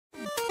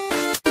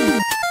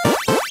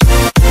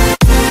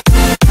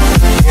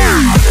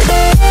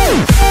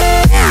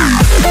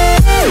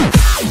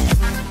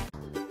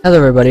Hello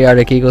everybody,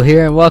 Arctic Eagle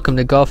here, and welcome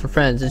to Golf for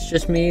Friends. It's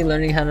just me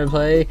learning how to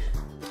play,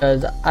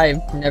 because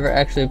I've never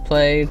actually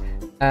played,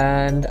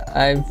 and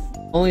I've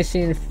only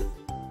seen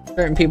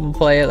certain people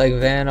play it, like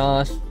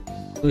Vanoss,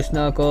 Loose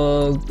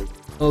Knuckle,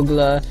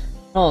 Ogla,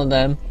 all of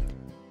them.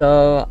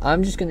 So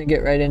I'm just gonna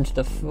get right into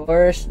the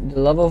forest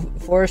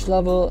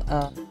level,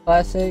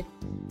 classic,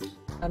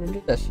 how to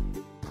do this.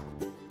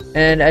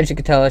 And as you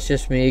can tell, it's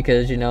just me,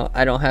 because you know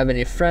I don't have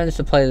any friends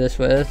to play this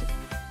with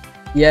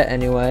yet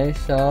anyway,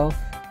 so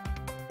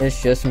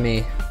it's just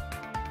me.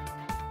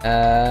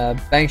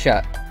 Bank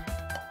shot.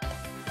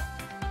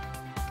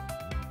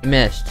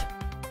 Missed.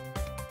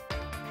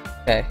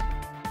 Okay.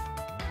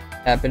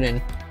 Tap it in.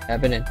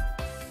 Tap it in.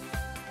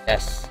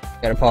 Yes.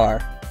 Got a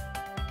par.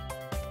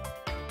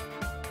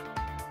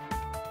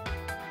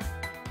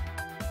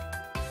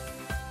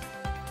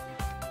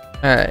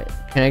 Alright.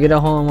 Can I get a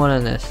hole-in-one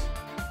on this?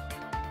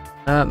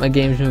 My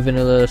game's moving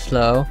a little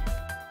slow.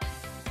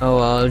 Oh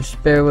well,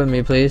 just bear with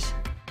me, please.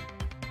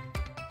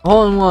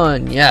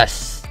 Hole-in-one,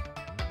 yes!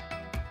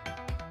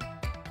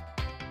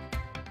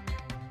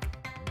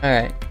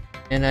 Alright,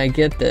 and I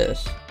get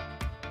this.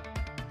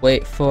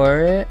 Wait for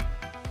it.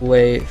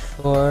 Wait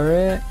for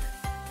it.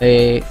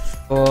 Wait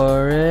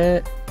for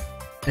it.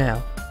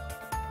 Now.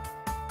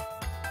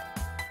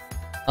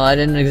 Well, I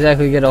didn't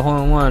exactly get a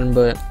hole-in-one,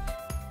 but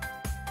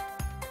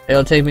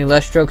it'll take me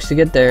less strokes to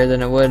get there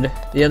than it would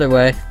the other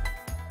way.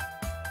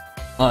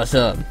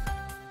 Awesome.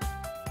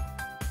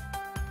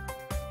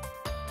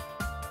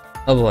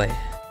 Oh boy,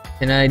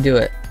 can I do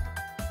it?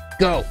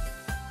 Go!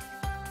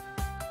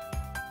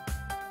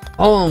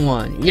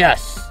 Hole-in-one,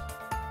 yes!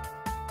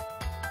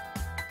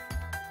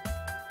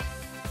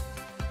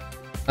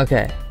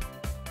 Okay.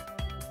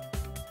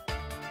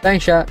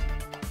 Bank shot.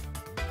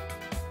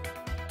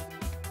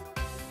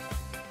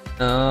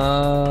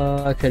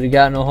 I could have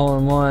gotten a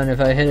hole-in-one if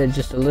I hit it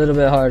just a little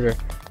bit harder.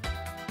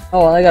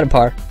 Oh well, I got a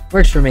par.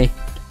 Works for me.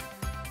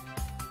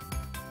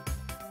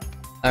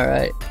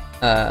 Alright.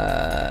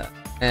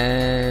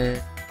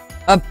 And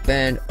up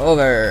and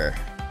over.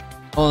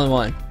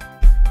 Hole-in-one.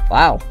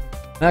 Wow.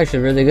 I'm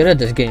actually really good at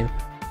this game.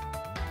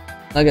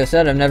 Like I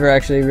said, I've never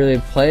actually really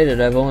played it.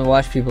 I've only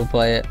watched people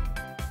play it.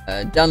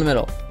 Down the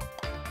middle.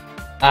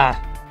 Ah.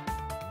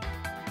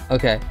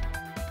 Okay.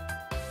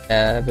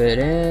 Tap it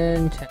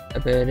in.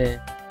 Tap it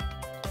in.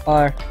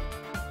 Par.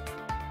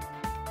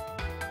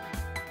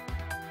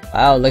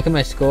 Wow, look at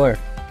my score.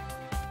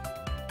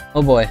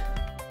 Oh boy.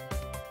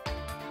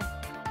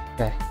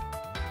 Okay.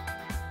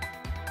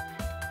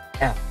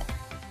 Ow.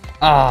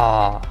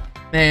 Ah,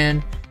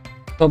 man.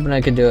 Hoping I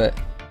could do it.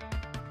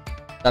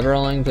 Stop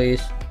rolling,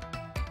 please.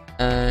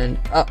 And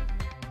up.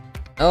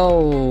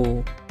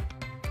 Oh.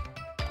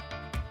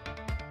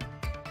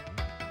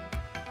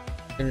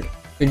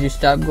 Could you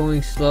stop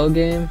going slow,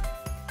 game?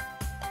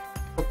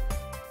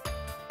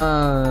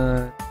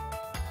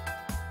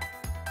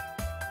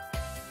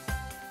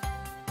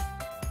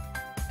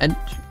 And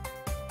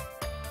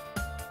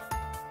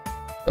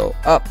go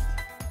up.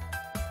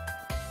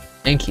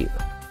 Thank you.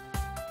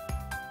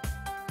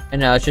 And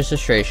now it's just a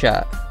straight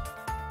shot.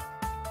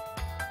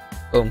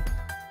 Boom.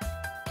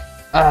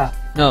 Ah,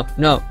 no,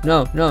 no,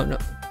 no, no, no.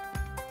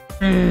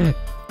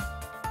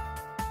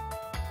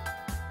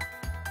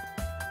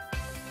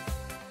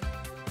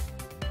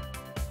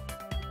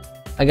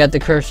 I got the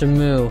curse of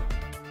Moo.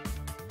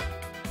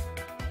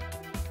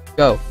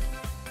 Go.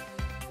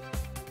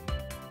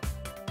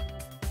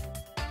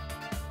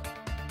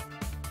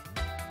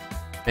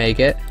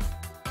 Make it.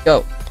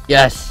 Go.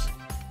 Yes.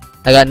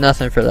 I got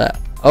nothing for that.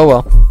 Oh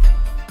well.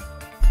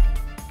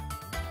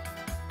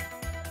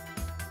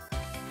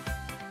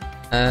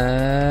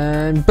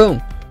 And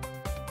boom.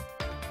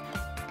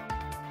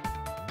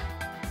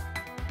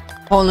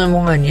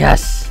 Hole-in-one,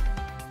 yes.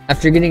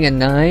 After getting a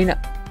 9,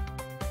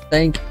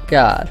 thank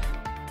God.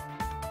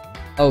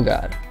 Oh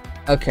God.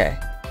 Okay.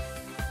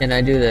 Can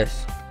I do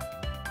this?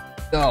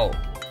 Go.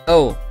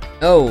 Oh.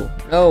 No.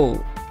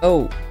 No.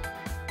 No.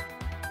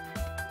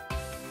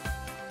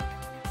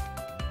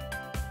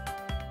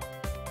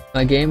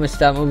 My game would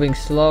stop moving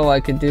slow. I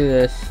could do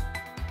this.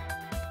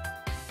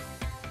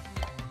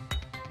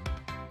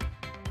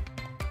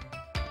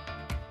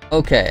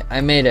 Okay,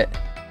 I made it.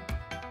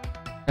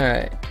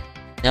 Alright.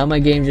 Now my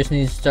game just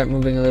needs to start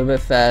moving a little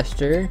bit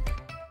faster.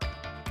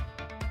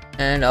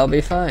 And I'll be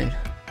fine.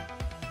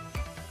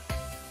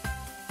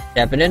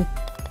 Tap it in.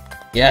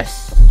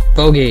 Yes.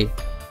 Bogey.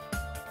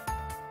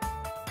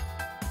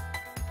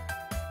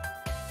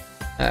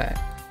 Alright.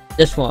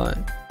 This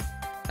one.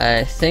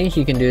 I think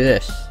you can do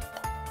this.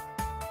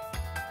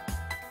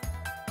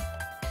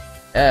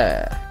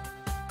 Yeah.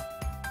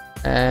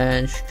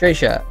 And straight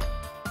shot.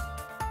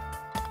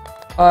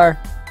 Par.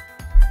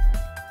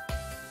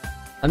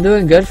 I'm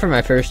doing good for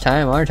my first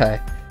time, aren't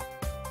I?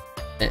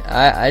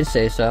 I'd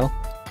say so.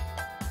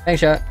 Bank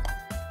shot.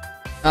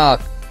 Oh,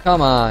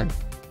 come on.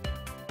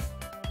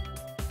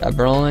 Stop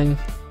rolling.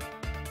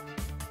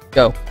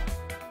 Go.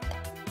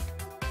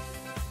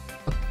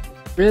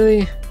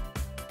 Really?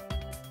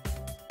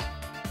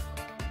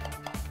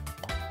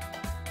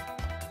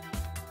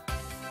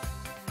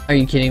 Are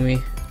you kidding me?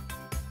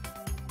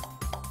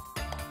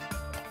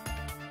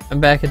 I'm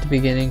back at the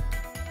beginning.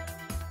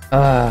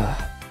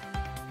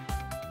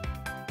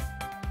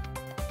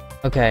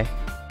 Okay.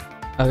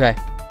 Okay.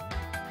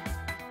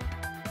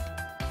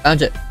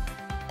 Found it.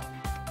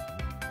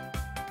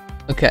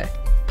 Okay.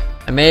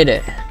 I made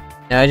it.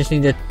 Now I just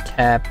need to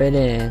tap it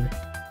in.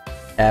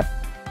 Tap.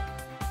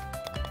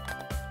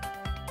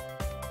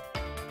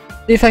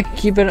 See if I can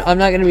keep it. I'm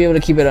not gonna be able to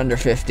keep it under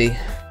 50.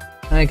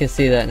 I can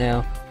see that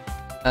now.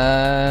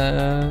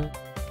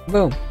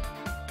 Boom.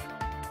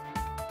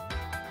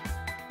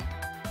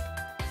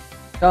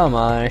 Come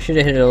on, I should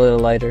have hit it a little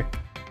lighter.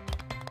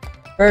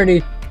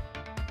 30.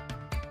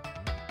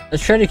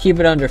 Let's try to keep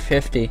it under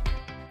 50.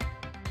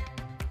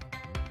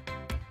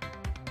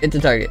 Hit the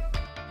target.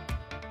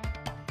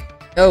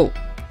 No.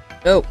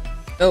 No.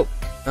 No.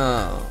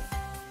 Oh.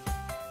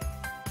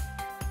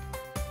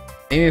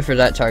 Aiming for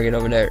that target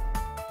over there.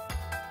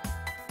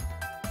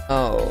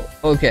 Oh,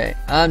 okay.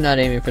 I'm not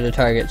aiming for the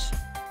targets.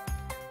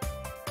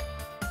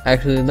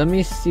 Actually, let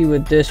me see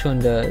what this one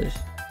does.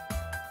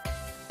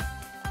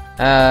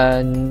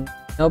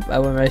 Nope, I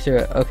went right through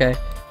it. Okay.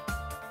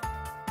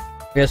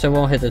 I guess I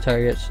won't hit the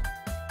targets.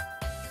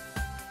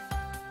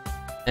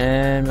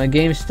 And my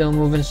game's still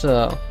moving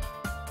slow.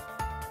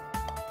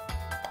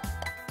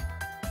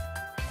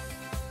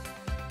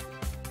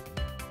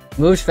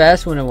 Moves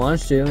fast when it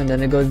wants to, and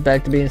then it goes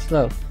back to being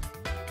slow.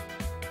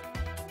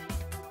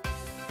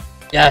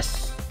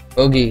 Yes!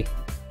 Bogey.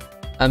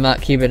 I'm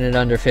not keeping it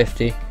under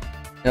 50.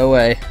 No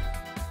way.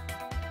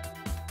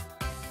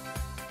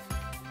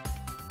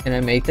 Can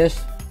I make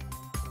this?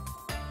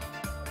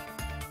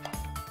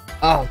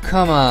 Oh,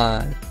 come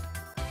on.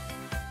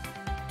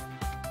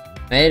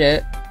 Made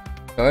it.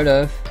 Sort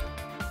of.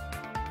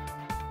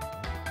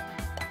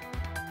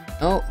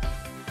 Oh.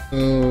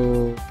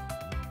 Ooh.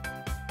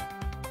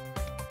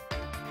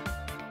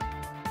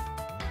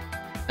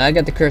 I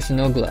got the Curse of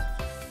Nogla.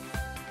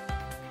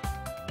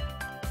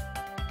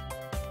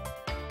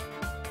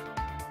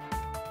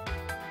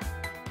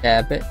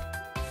 Tap it.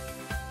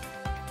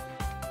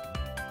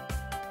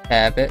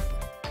 Tap it.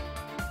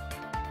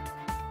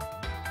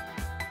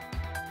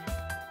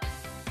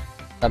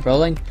 Stop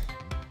rolling.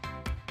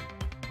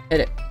 Hit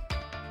it.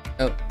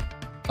 Oh.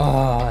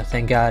 Oh,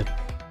 thank God.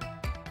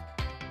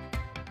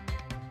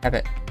 Tap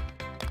it.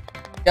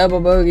 Double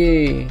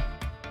bogey.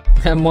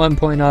 I'm 1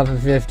 point off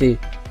of 50.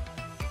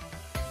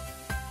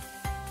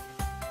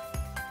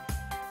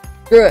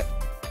 Screw it.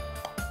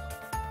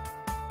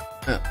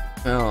 Oh.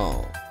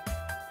 Oh.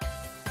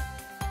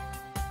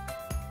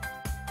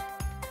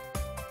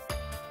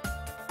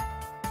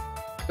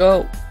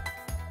 Go.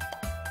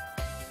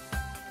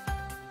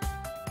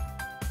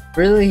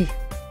 Really?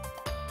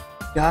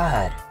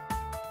 God.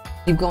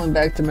 I keep going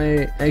back to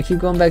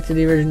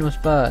the original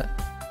spot.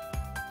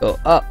 Go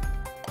up.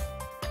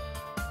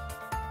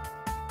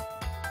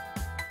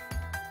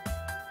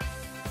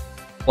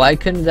 Why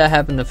couldn't that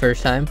happen the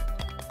first time?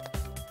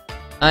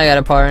 I got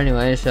a par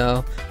anyway,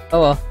 so oh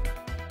well.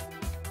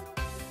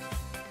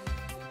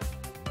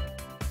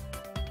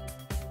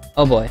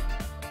 Oh boy.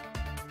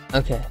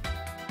 Okay.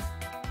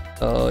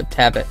 Oh,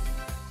 tap it.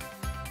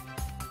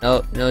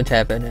 No, no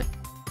tapping it.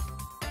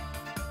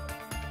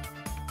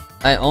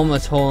 I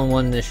almost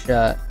hole-in-one this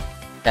shot.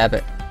 Tap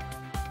it.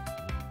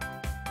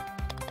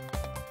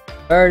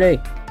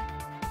 30.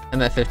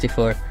 I'm at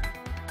 54.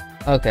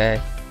 Okay.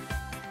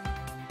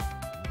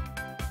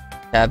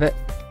 Tap it.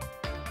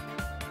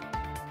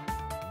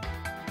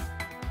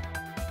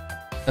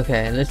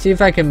 Okay, let's see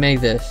if I can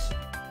make this.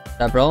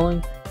 Stop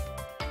rolling.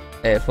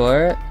 Pay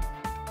for it.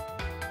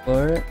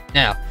 For it.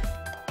 Now.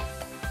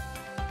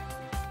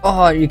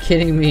 Oh, are you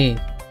kidding me?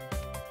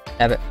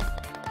 Tap it.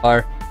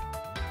 Par.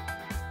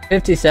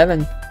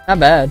 57. Not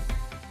bad.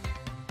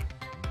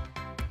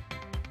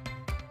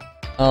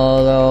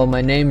 Although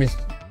my name's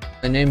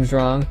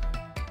wrong.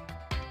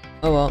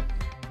 Oh well.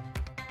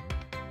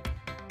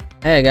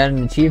 Hey, I got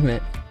an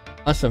achievement.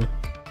 Awesome.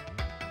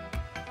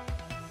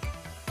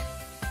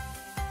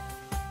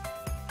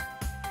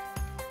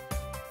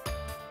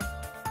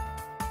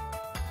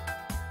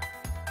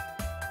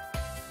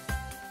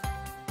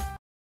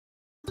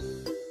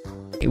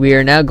 We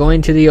are now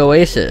going to the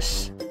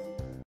Oasis.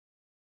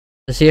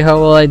 Let's see how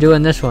well I do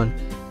in this one.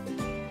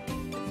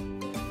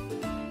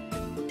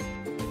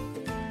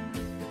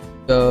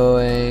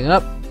 Going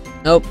up.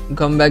 Nope, I'm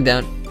coming back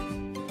down.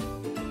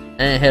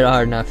 I didn't hit it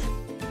hard enough.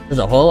 There's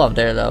a hole up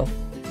there though.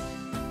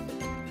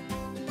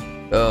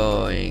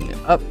 Going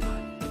up.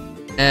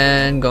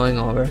 And going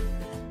over.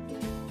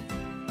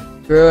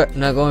 Screw it, I'm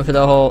not going for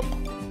the hole.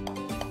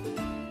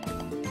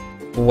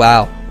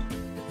 Wow.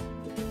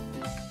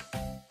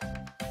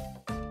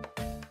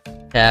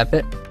 Tap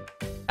it.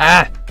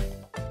 Ah!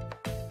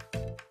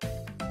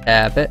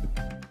 Tap it.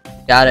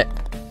 Got it.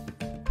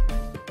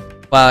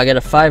 Wow, I got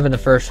a 5 in the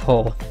first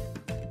hole.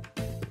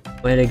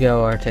 Way to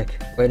go, Arctic.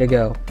 Way to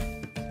go.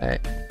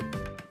 Alright.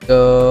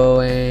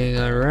 Going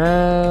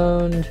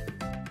around.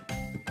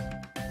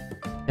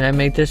 Can I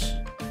make this?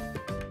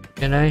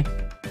 Can I?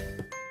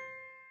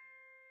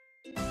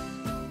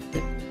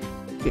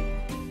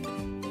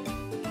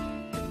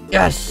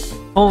 Yes!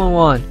 Hole in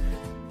one.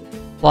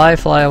 Fly,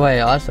 fly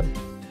away. Awesome.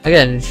 I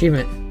got an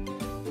achievement.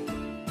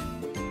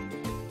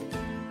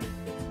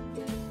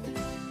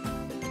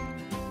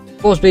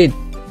 Full speed.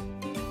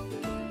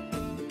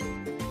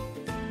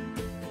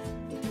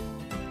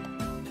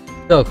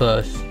 So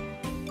close.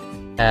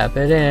 Tap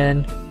it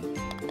in.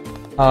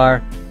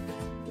 R.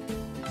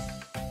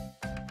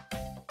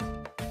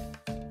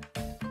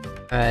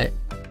 Alright.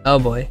 Oh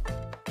boy.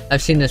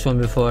 I've seen this one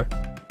before.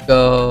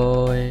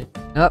 Going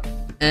up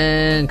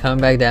and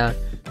coming back down.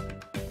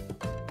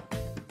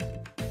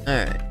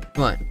 Alright.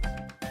 Come on.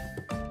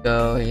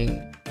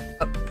 Going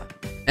up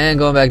and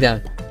going back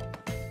down.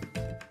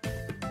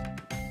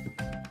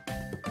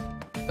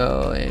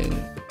 Going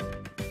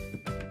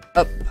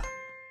up.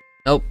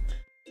 Nope.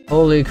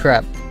 Holy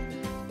crap.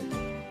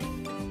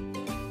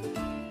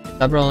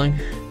 Stop rolling.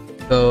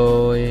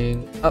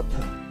 Going up.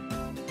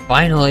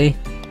 Finally.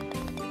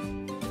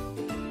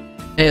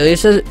 Hey, at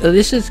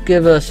least just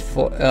give us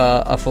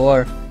a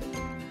 4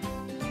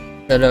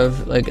 instead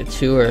of like a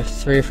 2 or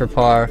 3 for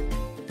par.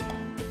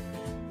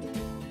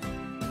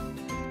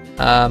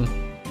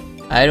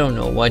 I don't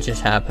know what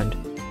just happened.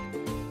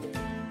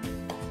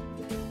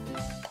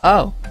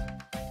 Oh.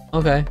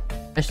 Okay,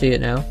 I see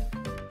it now.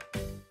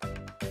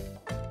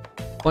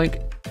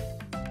 Boink.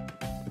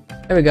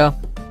 There we go.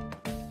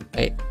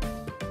 Wait.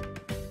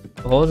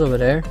 The hole's over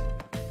there?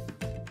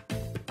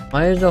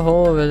 Why is the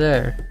hole over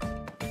there?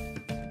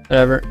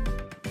 Whatever.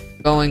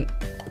 Going.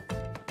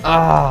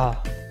 Ah.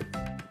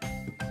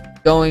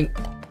 Going.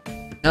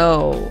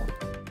 No.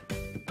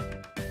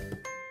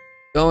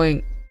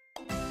 Going.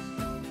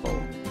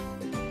 Oh.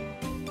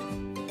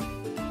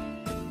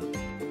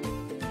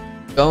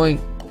 Going.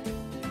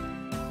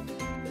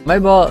 My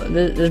ball.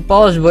 This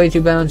ball is way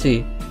too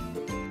bouncy.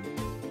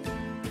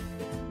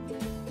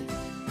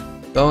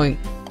 Going.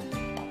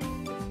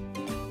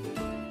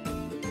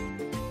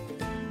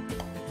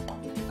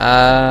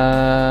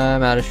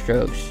 I'm out of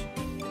strokes.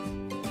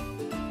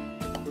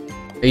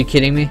 Are you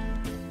kidding me?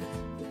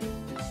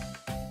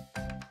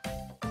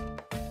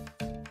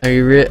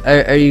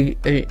 Are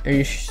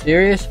you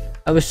serious?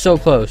 I was so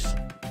close.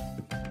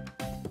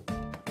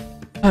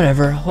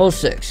 Whatever. Hole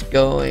 6.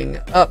 Going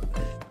up.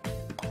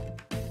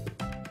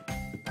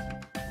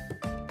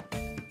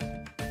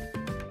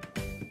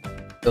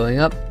 Going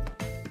up.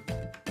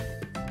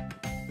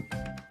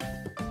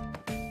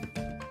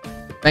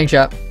 Bank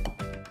shot.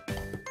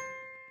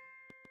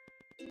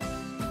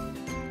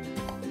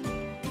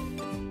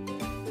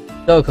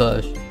 So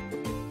close.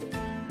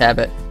 Tap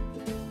it.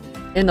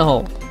 In the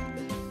hole.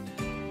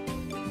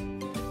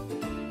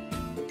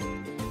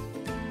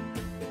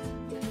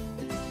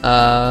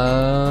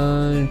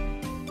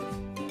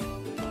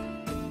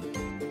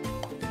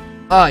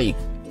 Oh, you.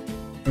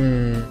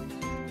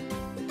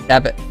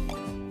 Tap it.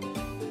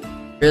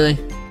 Really?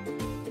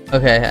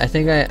 Okay, I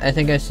think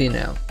I see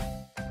now.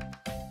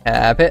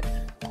 Tap it.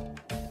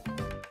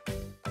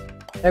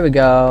 There we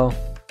go.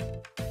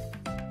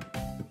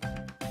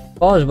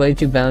 Ball is way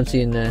too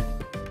bouncy in the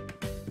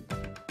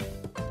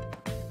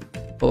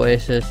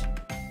Oasis.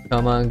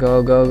 Come on,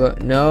 go, go, go.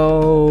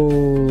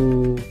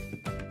 No.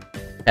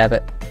 Tap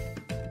it.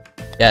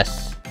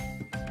 Yes.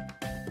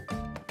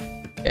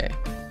 Okay.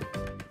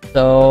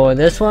 So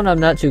this one I'm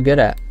not too good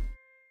at.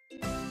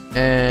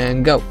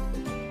 And go.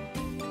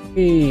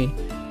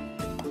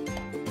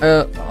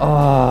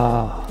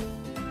 Oh.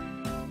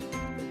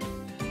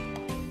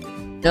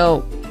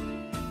 No.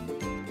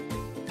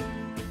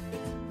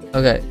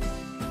 Okay.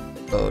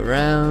 Go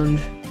around.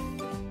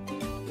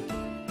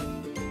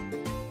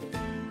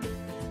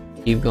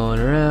 Keep going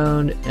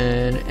around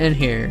and in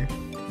here.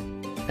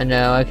 And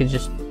now I can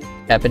just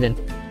tap it in.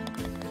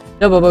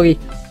 Double bogey.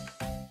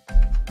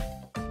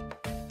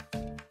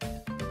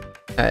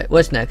 Alright,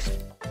 what's next?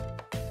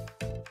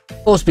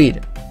 Full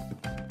speed.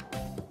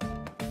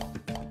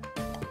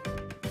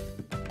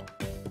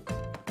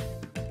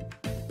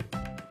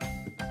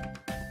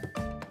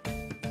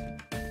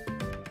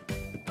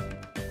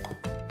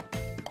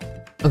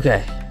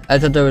 Okay, I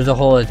thought there was a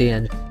hole at the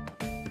end.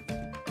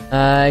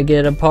 I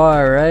get a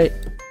par, right?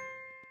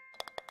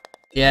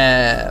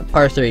 Yeah,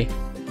 par 3.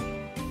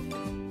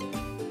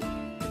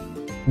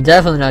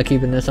 Definitely not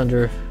keeping this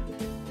under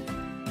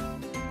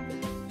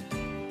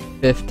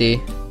 50.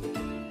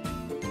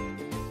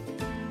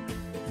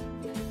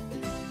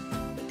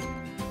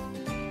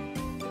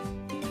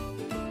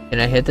 Can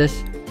I hit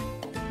this?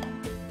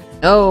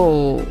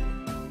 No!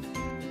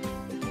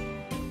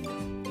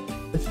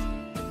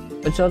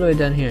 What's all the way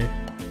down here?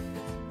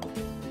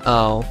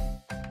 Oh.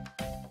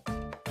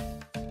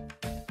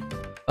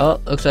 Oh,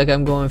 looks like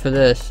I'm going for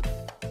this.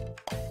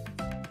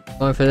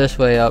 Going for this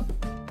way up.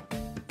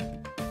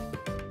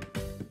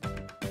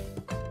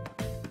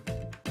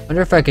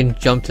 Wonder if I can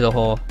jump to the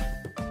hole.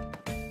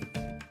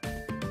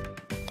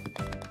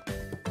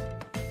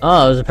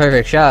 Oh, it was a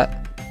perfect shot.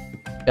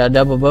 Got a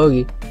double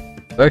bogey.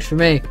 Works for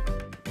me.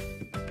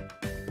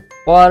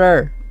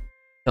 Water!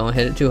 Don't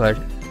hit it too hard.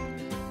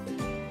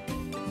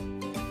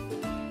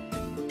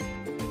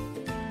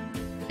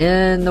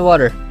 In the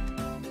water.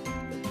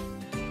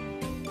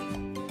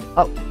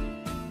 Oh.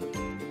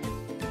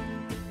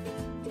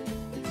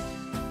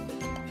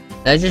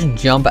 Did I just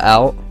jump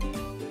out?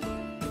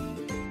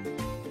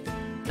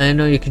 I didn't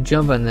know you could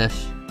jump on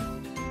this.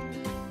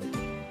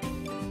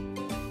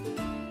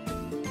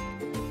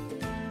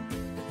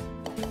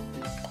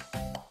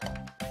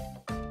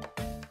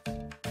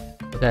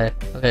 Okay,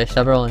 okay,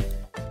 stop rolling.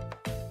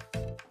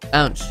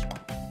 Bounce.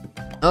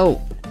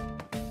 Oh.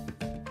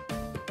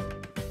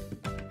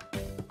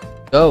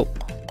 Go.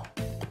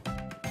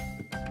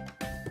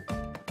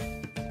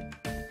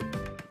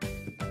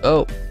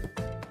 Go.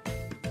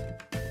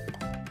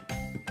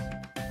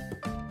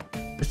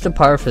 What's the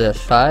par for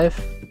this?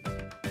 5?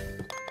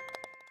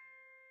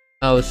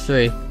 Oh, it's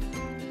 3.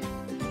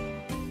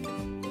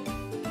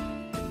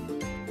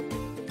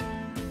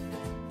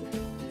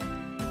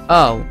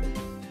 Oh.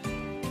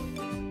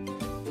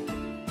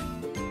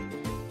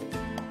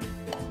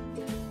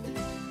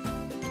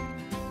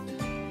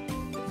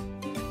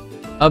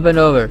 Up and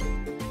over.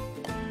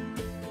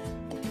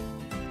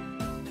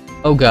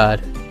 Oh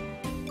god.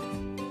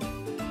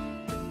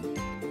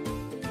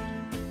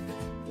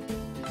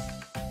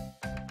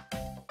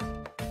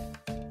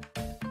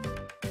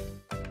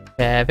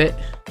 Tap it.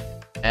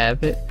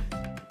 Tap it.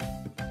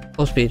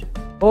 Full speed.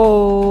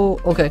 Oh,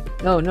 okay.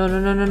 No, no, no,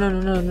 no, no, no,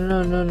 no,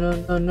 no, no, no,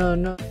 no, no,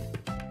 no.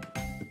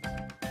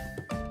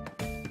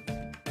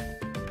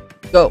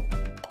 Go.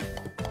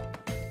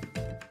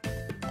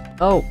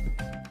 Oh.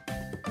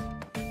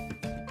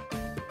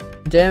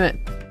 Damn it.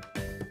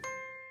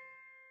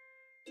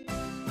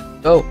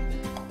 Go.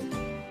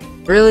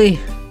 Really?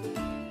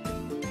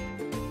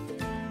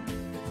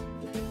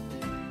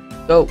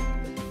 Go.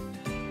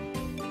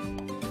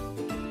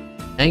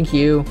 Thank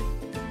you.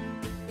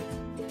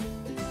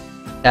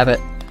 Tap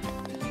it.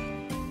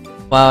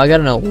 Wow, I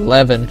got an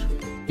 11.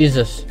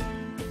 Jesus.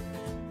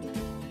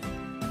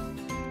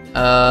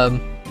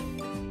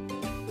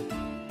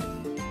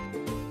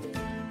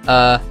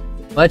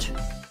 What?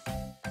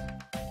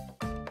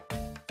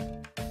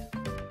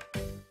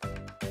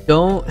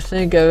 Don't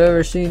think I've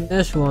ever seen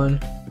this one.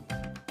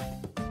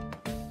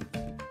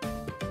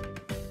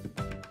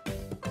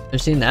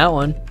 I've seen that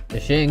one, the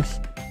Shinx.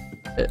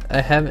 But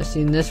I haven't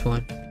seen this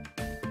one.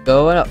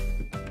 Going up.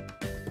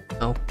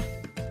 No.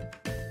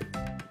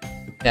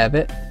 Tap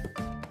it.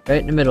 Right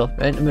in the middle,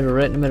 right in the middle,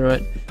 right in the middle,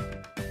 right.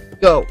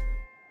 Go!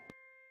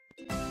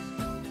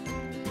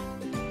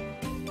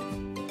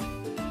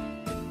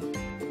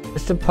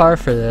 What's the par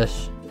for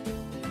this?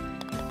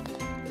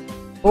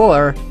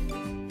 4?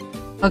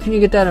 How can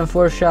you get that in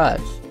 4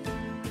 shots?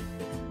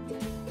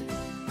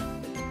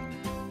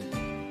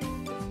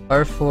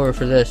 Par 4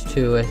 for this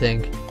too, I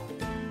think.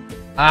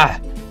 Ah!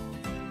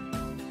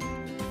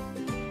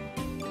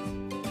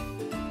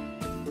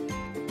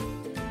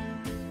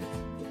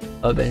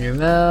 Up in your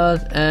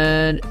mouth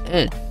and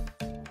in.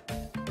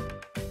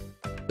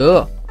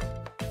 Cool.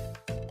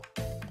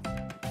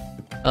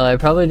 Oh, I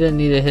probably didn't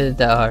need to hit it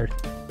that hard.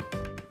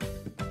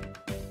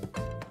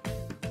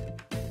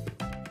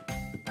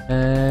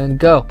 And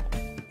go.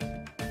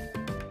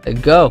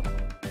 And go.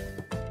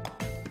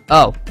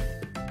 Oh.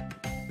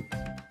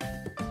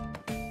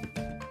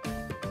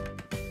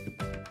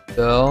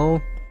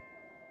 Go.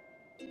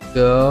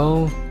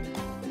 Go.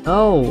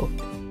 No.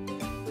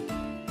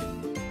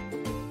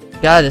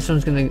 God, this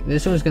one's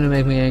gonna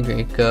make me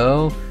angry.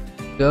 Go.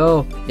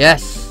 Go.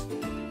 Yes.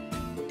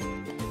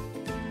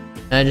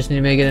 I just need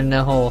to make it in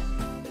that hole.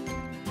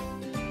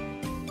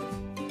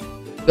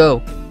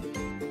 Go.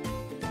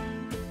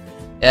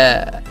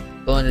 Yeah.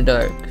 Go in the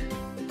dark.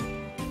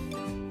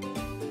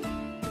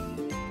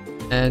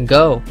 And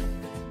go.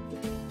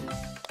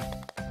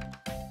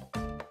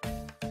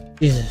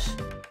 Jesus.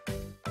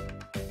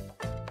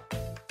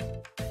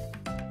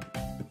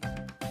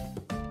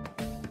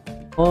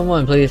 Hole in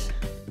one, please.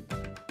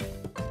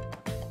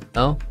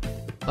 No?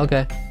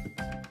 Okay.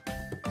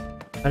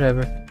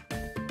 Whatever.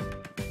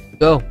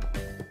 Go.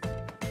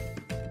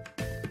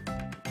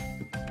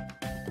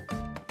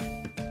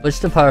 What's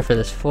the power for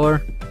this?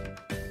 4?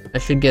 I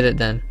should get it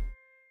then.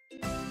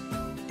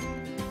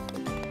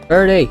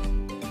 30!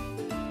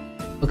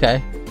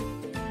 Okay.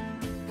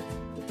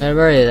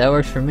 Birdie, that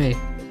works for me.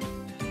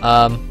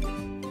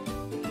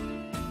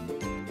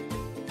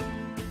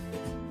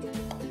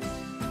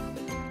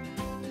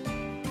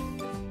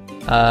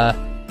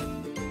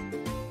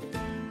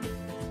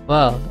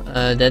 Well,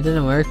 that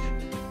didn't work.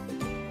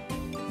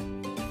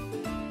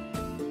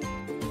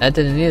 That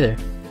didn't either.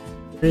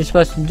 What are you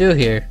supposed to do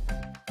here?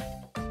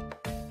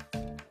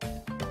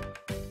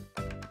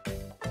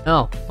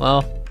 No,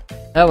 well,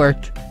 that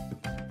worked.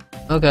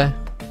 Okay.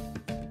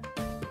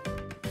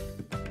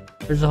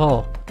 Where's the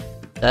hole?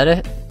 Is that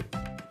it?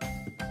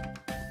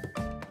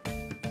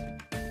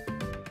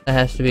 That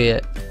has to be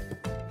it.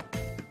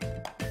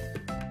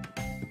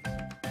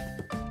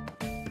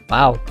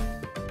 Wow.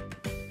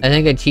 I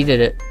think I cheated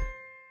it.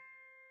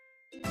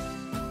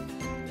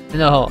 In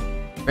the hole.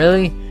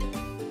 Really?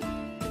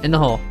 In the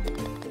hole.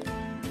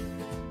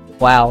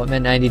 Wow, I'm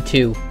at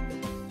 92.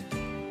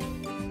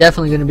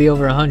 Definitely gonna be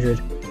over 100.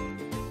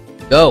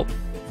 Go!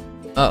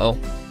 Uh-oh.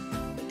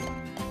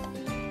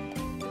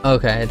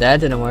 Okay, that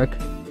didn't work.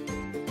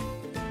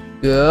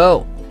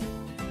 Go.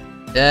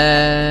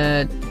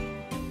 That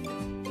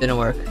didn't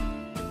work.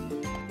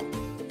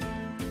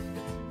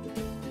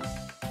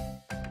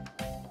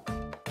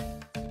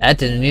 That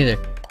didn't either.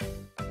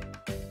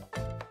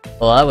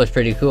 Well, that was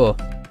pretty cool.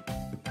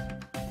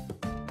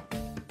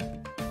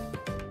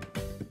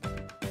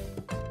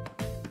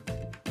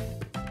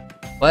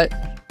 What?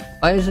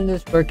 Why isn't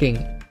this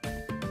working?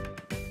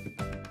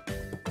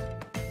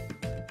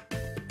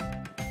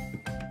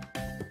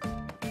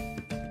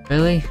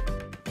 Really?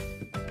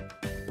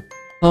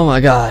 Oh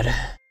my god.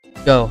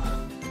 Go.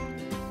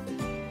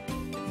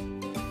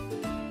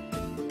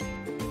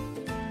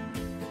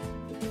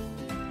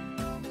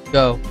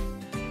 Go.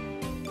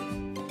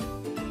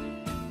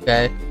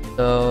 Okay,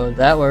 so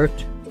that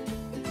worked.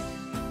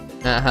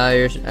 Not how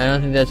you're. I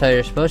don't think that's how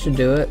you're supposed to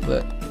do it,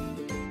 but.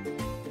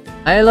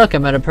 Hey, look,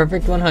 I'm at a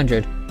perfect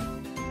 100.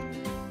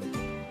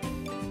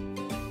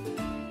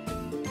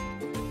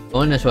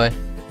 Going this way.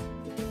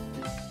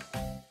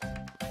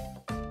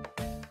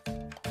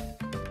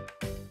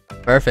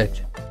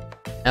 Perfect.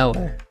 Now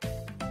where?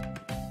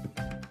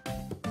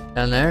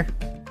 Down there?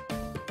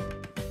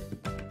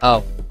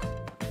 Oh.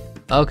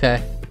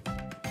 Okay.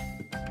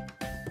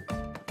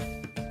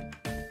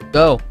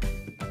 Go.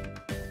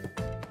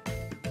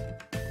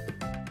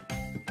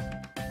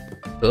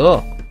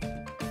 Cool.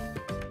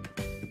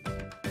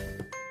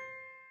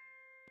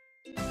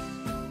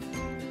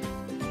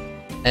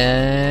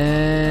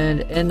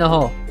 And in the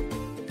hole.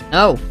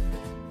 No.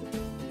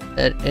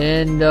 And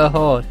in the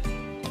hole.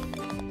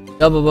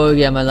 Double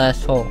bogey at my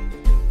last hole.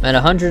 I'm at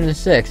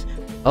 106.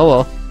 Oh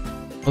well.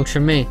 Looks for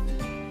me.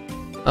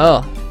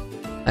 Oh.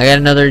 I got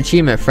another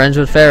achievement. Friends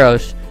with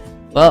Pharaohs.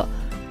 Well,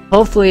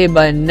 hopefully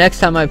by next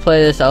time I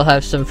play this, I'll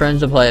have some friends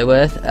to play it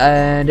with.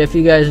 And if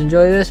you guys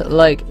enjoy this,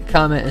 like,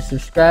 comment, and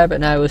subscribe.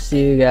 And I will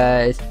see you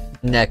guys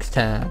next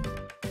time.